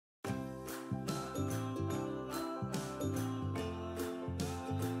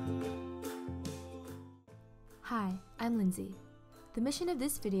Hi, I'm Lindsay. The mission of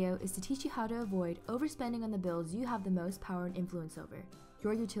this video is to teach you how to avoid overspending on the bills you have the most power and influence over,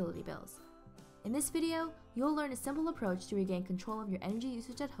 your utility bills. In this video, you'll learn a simple approach to regain control of your energy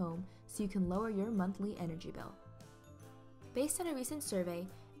usage at home so you can lower your monthly energy bill. Based on a recent survey,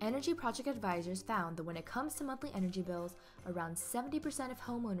 Energy Project advisors found that when it comes to monthly energy bills, around 70% of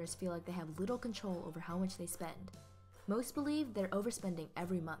homeowners feel like they have little control over how much they spend. Most believe they're overspending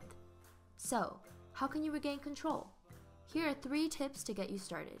every month. So, how can you regain control? Here are 3 tips to get you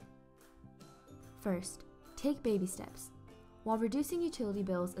started. First, take baby steps. While reducing utility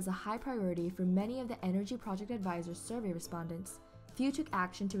bills is a high priority for many of the Energy Project Advisors survey respondents, few took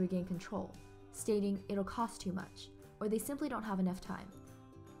action to regain control, stating it'll cost too much, or they simply don't have enough time.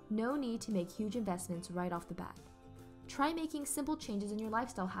 No need to make huge investments right off the bat. Try making simple changes in your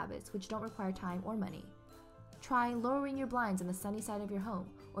lifestyle habits which don't require time or money. Try lowering your blinds on the sunny side of your home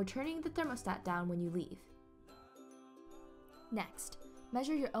or turning the thermostat down when you leave. Next,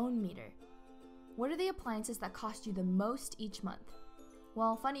 measure your own meter. What are the appliances that cost you the most each month?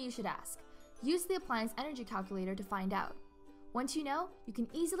 Well, funny you should ask. Use the appliance energy calculator to find out. Once you know, you can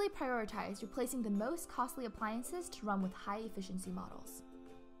easily prioritize replacing the most costly appliances to run with high efficiency models.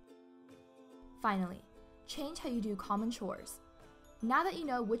 Finally, change how you do common chores. Now that you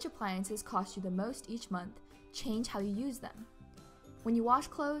know which appliances cost you the most each month, change how you use them. When you wash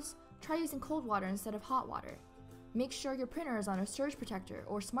clothes, try using cold water instead of hot water. Make sure your printer is on a surge protector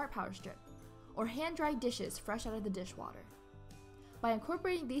or smart power strip, or hand-dry dishes fresh out of the dishwater. By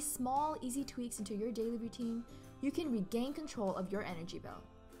incorporating these small, easy tweaks into your daily routine, you can regain control of your energy bill.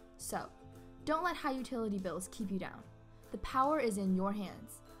 So, don't let high utility bills keep you down. The power is in your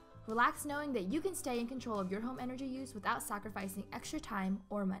hands. Relax knowing that you can stay in control of your home energy use without sacrificing extra time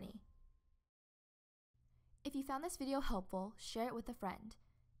or money. If you found this video helpful, share it with a friend.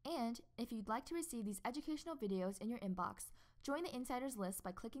 And if you'd like to receive these educational videos in your inbox, join the Insiders list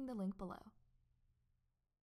by clicking the link below.